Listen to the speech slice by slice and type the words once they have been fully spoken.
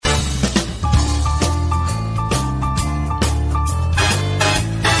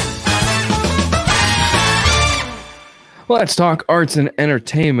Let's talk arts and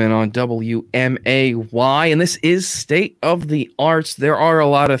entertainment on WMAY, and this is State of the Arts. There are a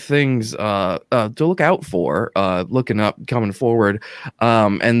lot of things to look out for, looking up, coming forward,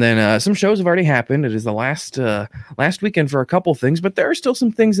 and then some shows have already happened. It is the last weekend for a couple things, but there are still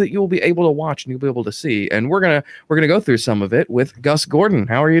some things that you'll be able to watch and you'll be able to see, and we're gonna go through some of it with Gus Gordon.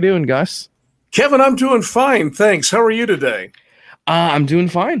 How are you doing, Gus? Kevin, I'm doing fine, thanks. How are you today? I'm doing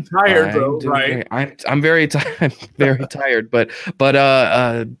fine. Tired though, right? I'm very tired. I'm very tired, but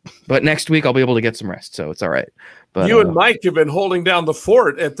next week I'll be able to get some rest, so it's all right. But you and Mike have been holding down the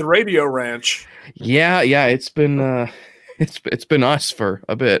fort at the radio ranch. Yeah, it's been it's been us for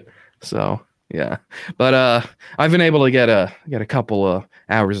a bit, so yeah. But I've been able to get a couple of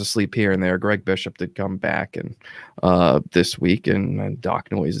hours of sleep here and there. Greg Bishop did come back and this week, and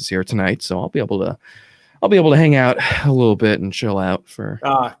Doc Noise is here tonight, so I'll be able to hang out a little bit and chill out for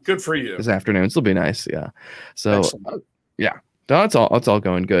good for you this afternoon. It'll be nice, yeah. So excellent. Yeah, no, it's all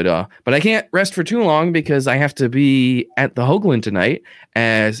going good. But I can't rest for too long because I have to be at the Hoagland tonight,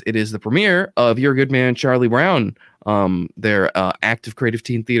 as it is the premiere of Your Good Man Charlie Brown. Their Active Creative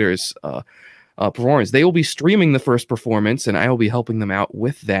Teen Theaters performance. They will be streaming the first performance, and I will be helping them out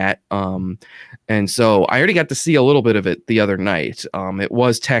with that. And so I already got to see a little bit of it the other night. It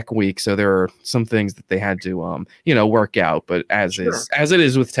was Tech Week, so there are some things that they had to work out. But as it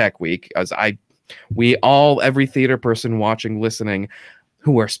is with Tech Week, every theater person watching, listening,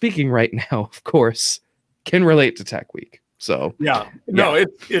 who are speaking right now, of course, can relate to Tech Week. So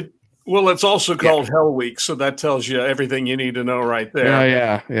Well, it's also called Hell Week, so that tells you everything you need to know right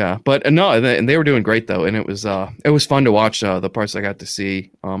there. Yeah. But no, and they were doing great though, and it was fun to watch the parts I got to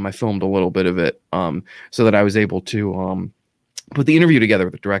see. I filmed a little bit of it, so that I was able to put the interview together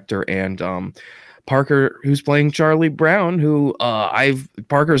with the director and Parker, who's playing Charlie Brown.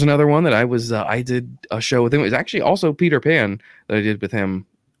 Parker's another one that I did a show with him. It was actually also Peter Pan that I did with him,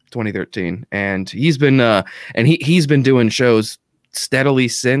 2013, and he's been doing shows steadily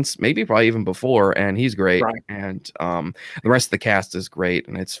since, maybe probably even before, and he's great. Right. And the rest of the cast is great,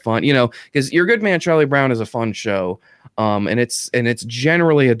 and it's fun, because Your Good Man Charlie Brown is a fun show, and it's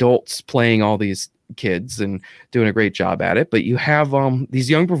generally adults playing all these kids and doing a great job at it, but you have these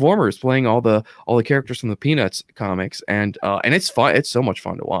young performers playing all the characters from the Peanuts comics, and it's fun. It's so much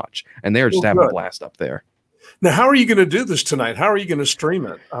fun to watch, and they're just having a blast up there. Now, how are you going to do this tonight? How are you going to stream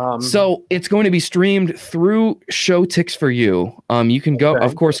it? So it's going to be streamed through Showtix for You. You can go,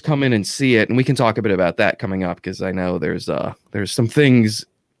 of course, come in and see it, and we can talk a bit about that coming up, because I know there's some things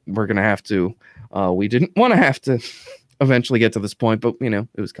we're going to have to. We didn't want to have to eventually get to this point, but it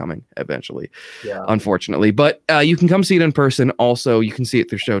was coming eventually, unfortunately. But you can come see it in person. Also, you can see it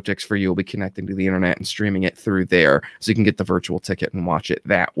through Showtix for You. We'll be connecting to the internet and streaming it through there, so you can get the virtual ticket and watch it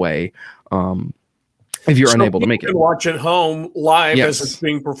that way. If you're unable to make it, you can watch it home live as it's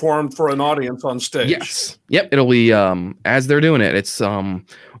being performed for an audience on stage. Yes. Yep. It'll be as they're doing it. It's it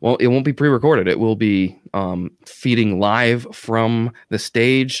won't be pre-recorded. It will be feeding live from the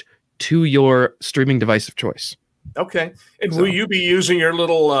stage to your streaming device of choice. Okay. And will you be using your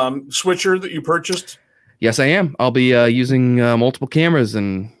little switcher that you purchased? Yes, I am. I'll be using multiple cameras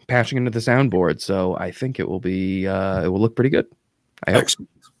and patching into the soundboard. So I think it will be it will look pretty good. I hope. Excellent.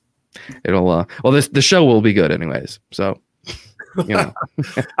 It'll the show will be good anyways, so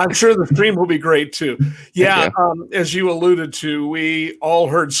I'm sure the stream will be great too. As you alluded to, we all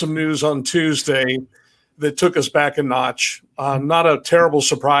heard some news on Tuesday that took us back a notch. Not a terrible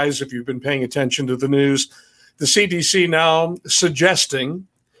surprise if you've been paying attention to the news. The CDC now suggesting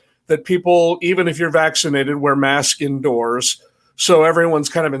that people, even if you're vaccinated, wear masks indoors. So everyone's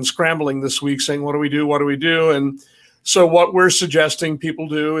kind of been scrambling this week saying, what do we do? And so what we're suggesting people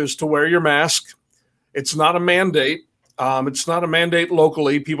do is to wear your mask. It's not a mandate. It's not a mandate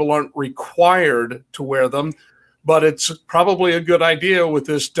locally. People aren't required to wear them, but it's probably a good idea with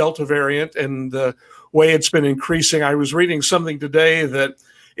this Delta variant and the way it's been increasing. I was reading something today that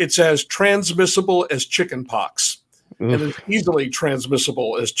it's as transmissible as chickenpox, and it's easily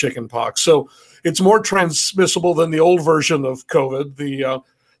transmissible as chickenpox. So it's more transmissible than the old version of COVID,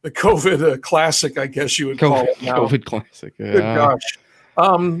 the COVID classic, I guess you would call it now. COVID classic. Yeah. Good gosh.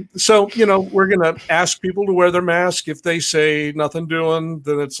 So, we're going to ask people to wear their mask. If they say nothing doing,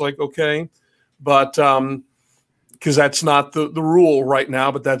 then it's like, okay. But because that's not the rule right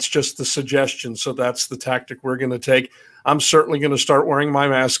now, but that's just the suggestion. So that's the tactic we're going to take. I'm certainly going to start wearing my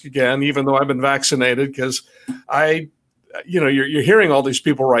mask again, even though I've been vaccinated, because you're hearing all these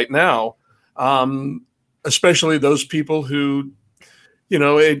people right now, especially those people who,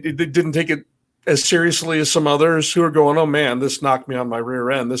 it didn't take it as seriously as some others who are going, oh man, this knocked me on my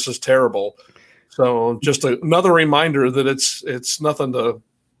rear end. This is terrible. So just another reminder that it's nothing to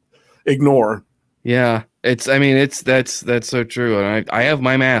ignore. Yeah, I mean, that's so true. And I have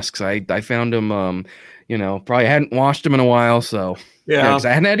my masks. I found them, probably hadn't washed them in a while. So, Yeah. because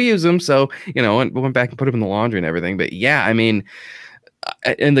I hadn't had to use them. So, went back and put them in the laundry and everything. But yeah, I mean,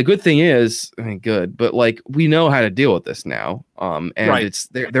 and the good thing is, I mean, good, but like we know how to deal with this now. And Right. it's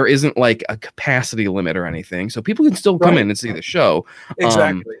there isn't like a capacity limit or anything. So people can still come in and see the show.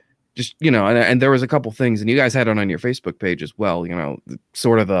 Exactly. Just, and there was a couple things, and you guys had it on your Facebook page as well,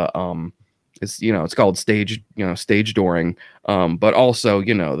 sort of the it's called stage dooring, but also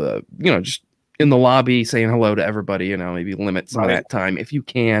just in the lobby saying hello to everybody, maybe limit some of that time if you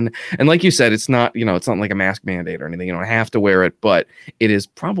can. And like you said, it's not like a mask mandate or anything. You don't have to wear it, but it is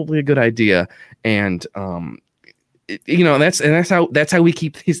probably a good idea. And that's how we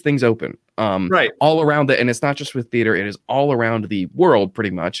keep these things open, all around it. And it's not just with theater, it is all around the world pretty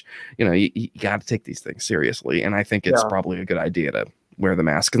much. You got to take these things seriously, and I think it's probably a good idea to wear the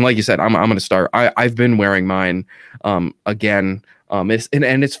mask. And like you said, I'm going to start. I've been wearing mine again.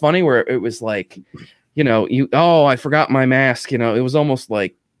 It's funny where it was like, I forgot my mask. It was almost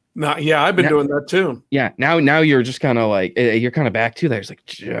like, I've been doing that too. Yeah. Now you're just kind of like, you're kind of back to that. It's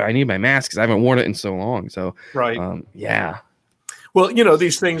like, I need my mask because I haven't worn it in so long. So, yeah. Well,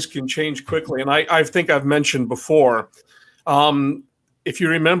 these things can change quickly. And I think I've mentioned before, if you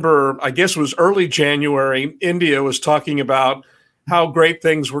remember, I guess it was early January, India was talking about how great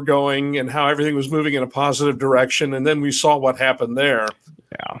things were going and how everything was moving in a positive direction. And then we saw what happened there.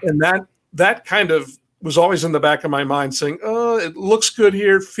 Yeah. And that kind of was always in the back of my mind saying, oh, it looks good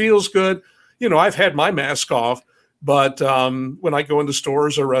here, it feels good. I've had my mask off, but when I go into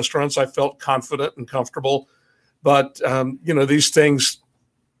stores or restaurants, I felt confident and comfortable. But, these things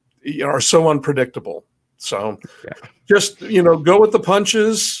are so unpredictable. So just, go with the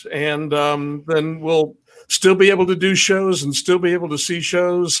punches, and then we'll still be able to do shows and still be able to see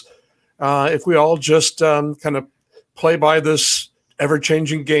shows if we all just kind of play by this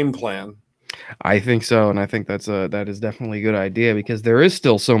ever-changing game plan. I think so, and I think that is definitely a good idea, because there is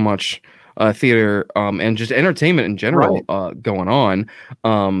still so much theater and just entertainment in general going on.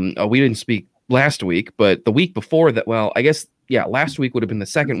 We didn't speak last week, but the week before that, well, I guess last week would have been the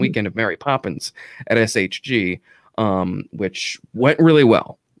second weekend of Mary Poppins at SHG, which went really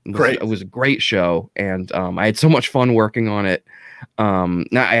well. It was a great show, and I had so much fun working on it. Now,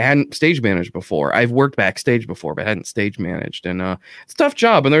 I hadn't stage managed before. I've worked backstage before, but I hadn't stage managed, and it's a tough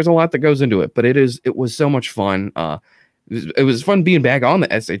job, and there's a lot that goes into it. But it was so much fun. It was fun being back on the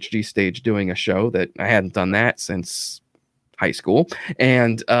SHG stage doing a show that I hadn't done that since high school,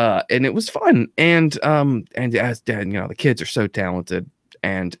 and it was fun. And as the kids are so talented,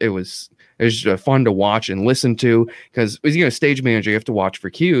 and it was just fun to watch and listen to, because stage manager, you have to watch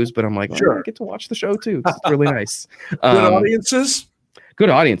for cues, but I'm like, I get to watch the show too. It's really nice. Good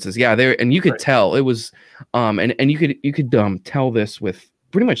audiences. Yeah. There, and you could tell it was, and you could tell this with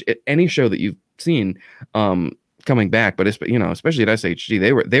pretty much any show that you've seen, coming back, but especially at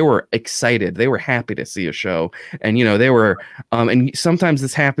SHG, they were excited. They were happy to see a show, and they were and sometimes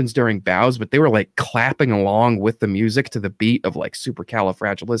this happens during bows, but they were like clapping along with the music to the beat of like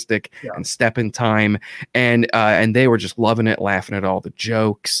Supercalifragilistic and Step in Time, and they were just loving it, laughing at all the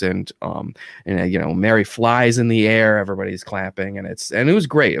jokes, and Mary flies in the air, everybody's clapping, and it was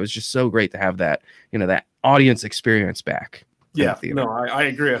great. It was just so great to have that that audience experience back. I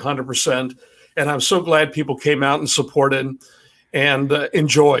agree 100%. And I'm so glad people came out and supported and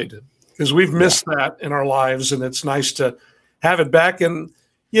enjoyed, because we've missed that in our lives, and it's nice to have it back. And,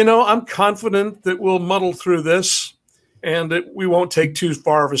 I'm confident that we'll muddle through this, and that we won't take too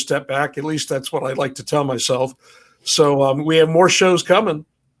far of a step back. At least that's what I like to tell myself. So we have more shows coming,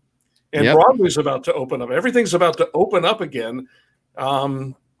 and Broadway's about to open up. Everything's about to open up again.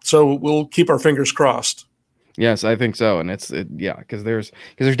 So we'll keep our fingers crossed. Yes, I think so, and because there's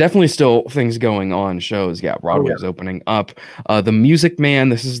definitely still things going on. Shows, Broadway's opening up. The Music Man,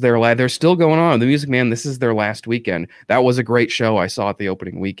 they're still going on. The Music Man, this is their last weekend. That was a great show I saw at the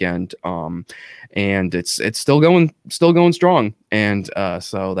opening weekend, and it's still going strong. And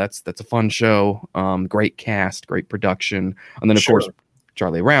so that's a fun show. Great cast, great production, and then of course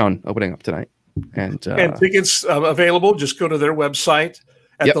Charlie Brown opening up tonight. And tickets available. Just go to their website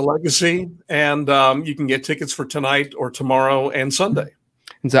at the Legacy, and you can get tickets for tonight or tomorrow and Sunday.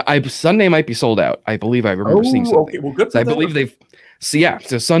 And so Sunday might be sold out. I believe I remember seeing something. Okay. Well, good. So I believe they've.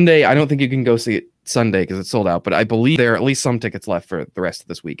 So Sunday, I don't think you can go see it Sunday because it's sold out, but I believe there are at least some tickets left for the rest of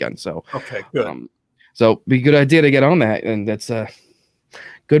this weekend. So okay, good. So be a good idea to get on that, and that's a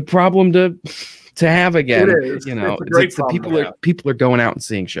good problem to to have again. It is. You know, it's a great the people are going out and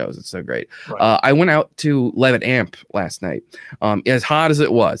seeing shows. It's so great. Right. I went out to Levitt Amp last night. As hot as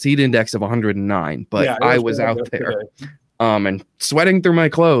it was, heat index of 109, but I was out there and sweating through my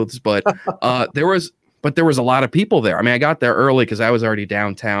clothes. But there was a lot of people there. I mean, I got there early because I was already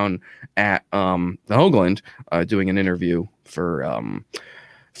downtown at the Hoagland doing an interview for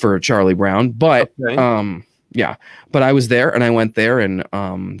Charlie Brown. But but I was there and I went there and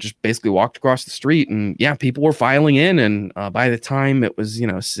just basically walked across the street and people were filing in. And by the time it was,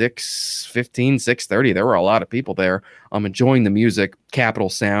 6:15, 6:30, there were a lot of people there enjoying the music. Capitol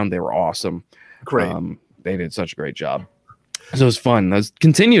Sound, they were awesome. Great. They did such a great job. So it was fun. Those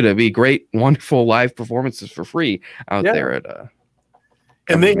continue to be great, wonderful live performances for free out there at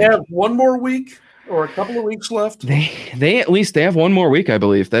and they have one more week or a couple of weeks left. They have one more week, I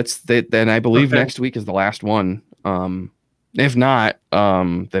believe. Then I believe next week is the last one. If not,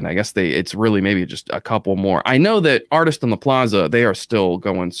 then I guess it's really maybe just a couple more. I know that Artist on the Plaza, they are still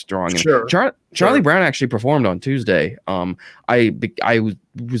going strong. Sure. Charlie Brown actually performed on Tuesday. I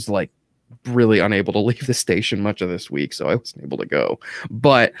was like really unable to leave the station much of this week, so I wasn't able to go.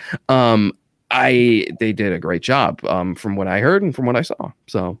 But they did a great job from what I heard and from what I saw.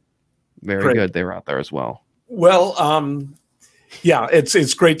 So very good. They were out there as well. Well,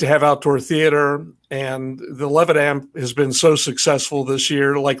 it's great to have outdoor theater, and the Levitt Amp has been so successful this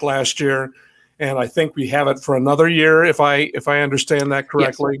year, like last year, and I think we have it for another year if I understand that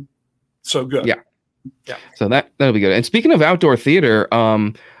correctly. Yes. So good. Yeah. So that'll be good. And speaking of outdoor theater,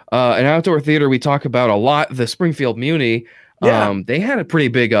 an outdoor theater we talk about a lot, the Springfield Muni. They had a pretty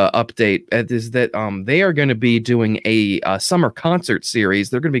big update. Is that they are going to be doing a summer concert series.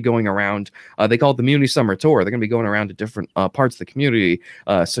 They're going to be going around. They call it the Muni Summer Tour. They're going to be going around to different parts of the community,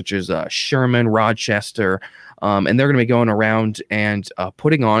 such as Sherman, Rochester, and they're going to be going around and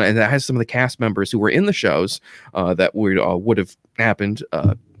putting on. And that has some of the cast members who were in the shows that would have happened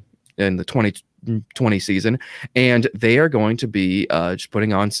in the 2020 season, and they are going to be just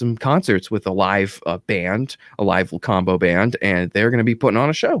putting on some concerts with a live band, a live combo band, and they're going to be putting on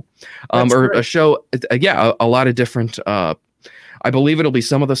a show, a show. A lot of different. I believe it'll be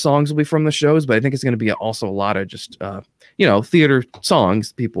some of the songs will be from the shows, but I think it's going to be also a lot of just theater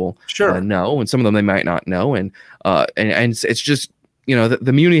songs people know, and some of them they might not know, and it's just.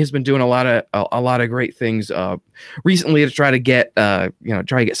 The Muni has been doing a lot of great things recently to try to get some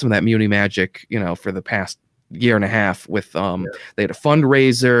of that Muni magic, for the past year and a half with they had a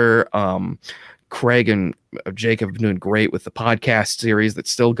fundraiser. Craig and Jacob doing great with the podcast series that's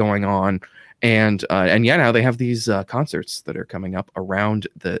still going on. And now they have these concerts that are coming up around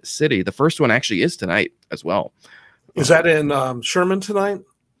the city. The first one actually is tonight as well. Is that in Sherman tonight?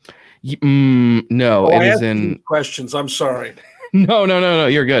 No, it is in questions. I'm sorry. No,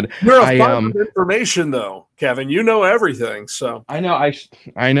 you're good. You're a font of information, though, Kevin. You know everything, so I know. I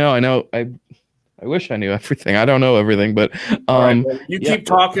wish I knew everything. I don't know everything, but right, you keep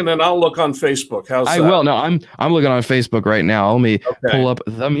talking, and I'll look on Facebook. How's that? I will. No, I'm looking on Facebook right now. Let me pull up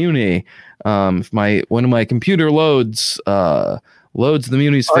the Muni. If one of my computer loads the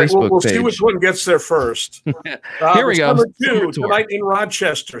Muni's Facebook we'll page. See which one gets there first. Here we go. Tonight in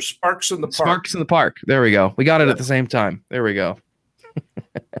Rochester, Sparks in the Park. Sparks in the Park. There we go. We got it at the same time. There we go.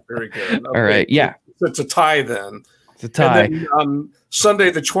 Very good. Okay. All right. Yeah. It's a tie then. It's a tie. And then,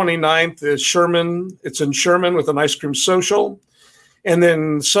 Sunday the 29th is Sherman. It's in Sherman with an ice cream social. And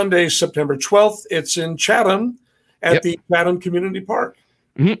then Sunday, September 12th, it's in Chatham at the Chatham Community Park.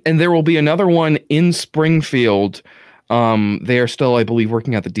 Mm-hmm. And there will be another one in Springfield. They are still, I believe,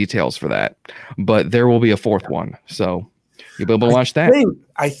 working out the details for that, but there will be a fourth one. So you'll be able to watch that.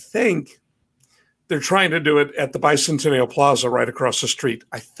 I think they're trying to do it at the Bicentennial Plaza right across the street.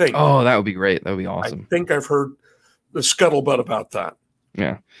 I think. Oh, that would be great. That would be awesome. I think I've heard the scuttlebutt about that.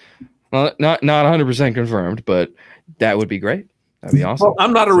 Yeah. Well, not 100% confirmed, but that would be great. That'd be awesome. Well,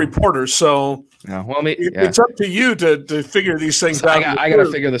 I'm not a reporter, so it's up to you to figure these things out. I got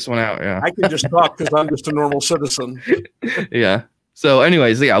to figure this one out. Yeah, I can just talk because I'm just a normal citizen. Yeah. So,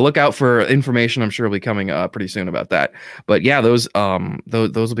 anyways, look out for information. I'm sure will be coming pretty soon about that. But yeah, those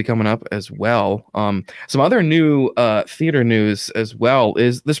will be coming up as well. Some other new theater news as well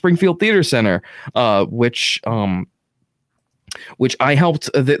is the Springfield Theater Center, which I helped.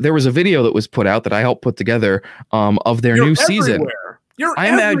 There was a video that was put out that I helped put together of their new season.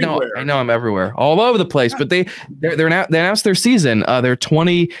 I'm everywhere. I know I'm everywhere, all over the place. But they announced their season. Their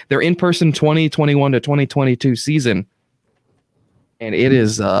in person 2021 to 2022 season, and it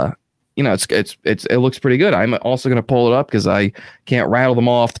is it looks pretty good. I'm also going to pull it up because I can't rattle them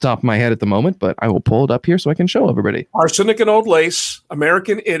all off the top of my head at the moment, but I will pull it up here so I can show everybody. Arsenic and Old Lace,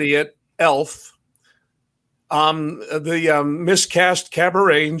 American Idiot, Elf, The Miscast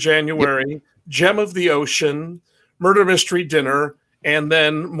Cabaret in January, Gem of the Ocean, Murder Mystery Dinner, and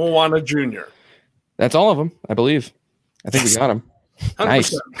then Moana Jr. That's all of them, I believe. I think we got them. 100%.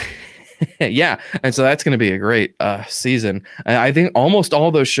 Nice. Yeah, and so that's going to be a great season. I think almost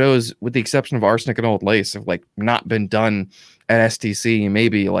all those shows, with the exception of Arsenic and Old Lace, have like not been done at STC.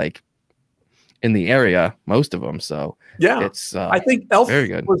 Maybe like in the area, most of them. So yeah, it's I think Elf very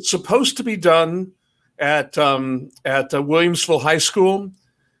good. Was supposed to be done at Williamsville High School,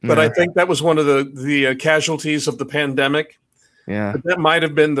 but I think that was one of the casualties of the pandemic. Yeah, but that might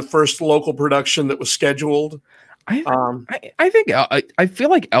have been the first local production that was scheduled. I think I feel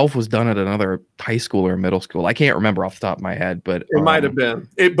like Elf was done at another high school or middle school. I can't remember off the top of my head, but it might have been.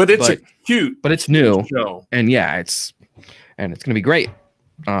 But it's cute, but it's new show, and yeah, it's going to be great.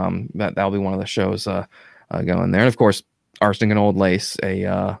 That'll be one of the shows going there, and of course, Arsenic and Old Lace,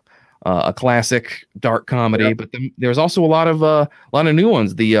 a classic dark comedy. Yep. But there's also a lot of new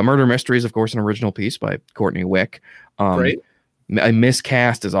ones. The Murder Mysteries, of course, an original piece by Courtney Wick. Great. A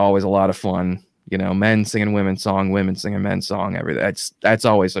Miscast is always a lot of fun. You know, men singing women's song, women singing men's song. Everything. That's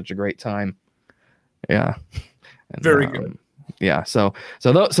always such a great time. Yeah. And, very good. Yeah. So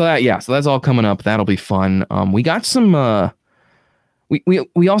that's all coming up. That'll be fun. We got some.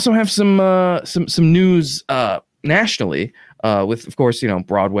 We also have some news nationally. With, of course,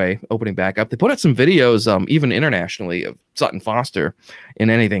 Broadway opening back up. They put out some videos, even internationally, of Sutton Foster in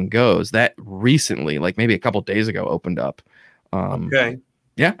Anything Goes. That recently, like maybe a couple days ago, opened up. Okay.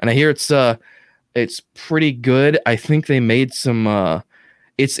 Yeah, and I hear it's pretty good. I think they made some.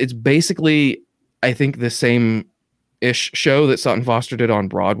 It's basically, I think, the same-ish show that Sutton Foster did on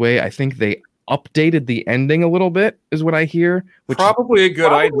Broadway. I think they updated the ending a little bit, is what I hear. Which probably a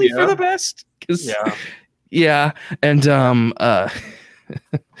good idea for the best. Yeah. Yeah, and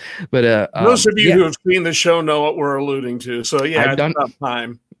but those of you who have seen the show know what we're alluding to. So yeah,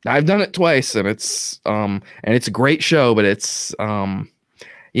 I've done it twice, and it's a great show, but it's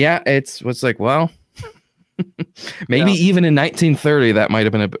it's like, well, maybe even in 1930 that might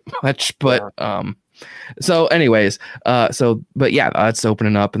have been a bit much, but so anyways, but yeah, that's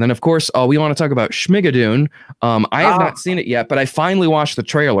opening up. And then of course, we want to talk about Schmigadoon. I have not seen it yet, but I finally watched the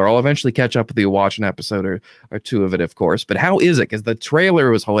trailer. I'll eventually catch up with you, watch an episode or two of it, of course. But how is it? Because the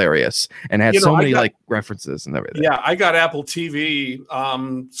trailer was hilarious and had so many like references and everything. Yeah, I got Apple TV,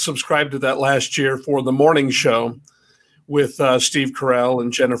 subscribed to that last year for the morning show with Steve Carell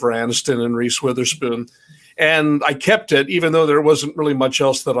and Jennifer Aniston and Reese Witherspoon. And I kept it, even though there wasn't really much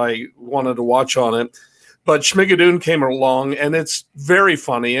else that I wanted to watch on it. But Schmigadoon came along, and it's very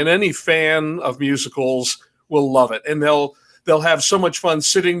funny. And any fan of musicals will love it. And they'll have so much fun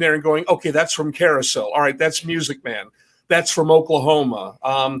sitting there and going, okay, that's from Carousel. All right, that's Music Man. That's from Oklahoma.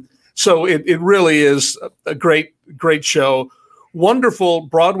 So it really is a great, great show. Wonderful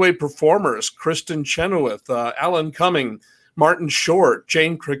Broadway performers, Kristen Chenoweth, Alan Cumming, Martin Short,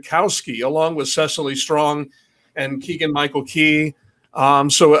 Jane Krakowski, along with Cecily Strong and Keegan-Michael Key.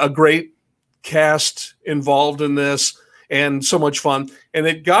 So a great cast involved in this and so much fun. And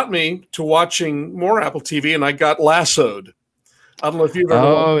it got me to watching more Apple TV, and I got lassoed. I don't know if you've ever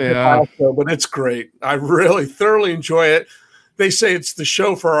watched Lasso, but it's great. I really thoroughly enjoy it. They say it's the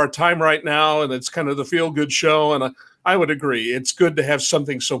show for our time right now, and it's kind of the feel-good show, and I would agree. It's good to have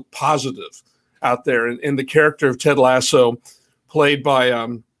something so positive out there, in the character of Ted Lasso, played by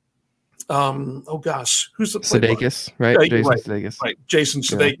who's the Sudeikis, right? Jason Sudeikis, right? Jason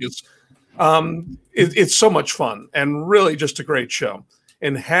Sudeikis. It's so much fun and really just a great show.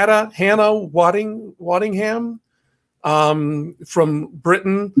 And Hannah Waddingham from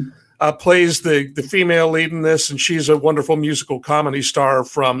Britain plays the female lead in this, and she's a wonderful musical comedy star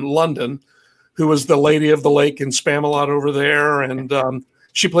from London, who was the Lady of the Lake in Spamalot over there, and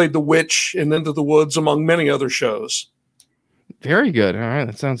she played the witch in Into the Woods, among many other shows. Very good. All right,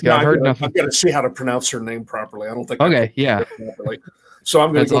 that sounds good. I've heard nothing. I've got to see how to pronounce her name properly. I don't think. Okay, yeah. So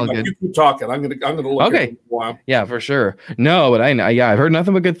I'm going to go. You keep talking. I'm going to look. Okay. At it for a while. Yeah, for sure. No, but I've heard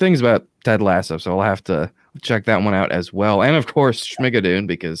nothing but good things about Ted Lasso, so I'll have to check that one out as well. And of course, Schmigadoon,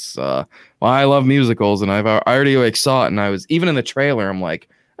 because I love musicals, and I already saw it, and I was even in the trailer. I'm like,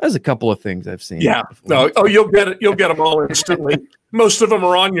 there's a couple of things I've seen. Yeah. No. Oh, you'll get it. You'll get them all instantly. Most of them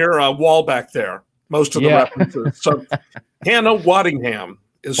are on your wall back there. Most of the references. So Hannah Waddingham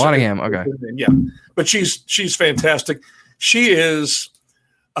is Waddingham. Okay. Yeah, but she's fantastic. She is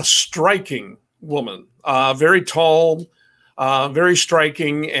a striking woman, very tall, very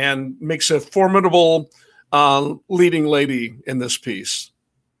striking, and makes a formidable leading lady in this piece.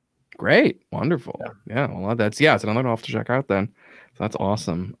 Great. Wonderful. Yeah. Well, it's another one I'll have to check out then. So that's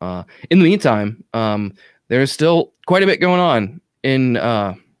awesome. In the meantime, there's still quite a bit going on in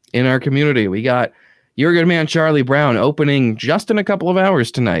our community. We got Your Good Man Charlie Brown opening just in a couple of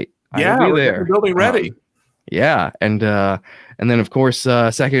hours tonight. Yeah, I will be we're there. getting the building ready. Yeah, and then of course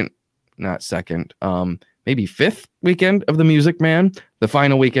maybe fifth weekend of the Music Man, the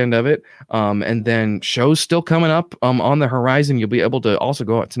final weekend of it. And then shows still coming up on the horizon. You'll be able to also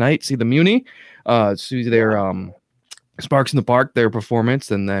go out tonight, see the Muni, see their Sparks in the Park, their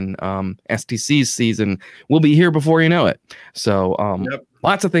performance, and then STC's season will be here before you know it. So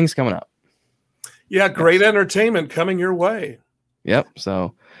lots of things coming up. Yeah, great entertainment coming your way. Yep.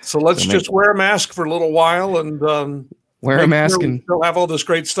 So let's just wear a mask for a little while and wear a mask, and still have all this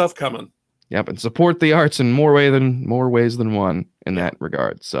great stuff coming. Yep, and support the arts in more ways than one in that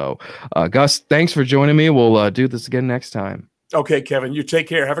regard. So, Gus, thanks for joining me. We'll do this again next time. Okay, Kevin, you take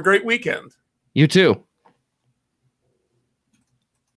care. Have a great weekend. You too.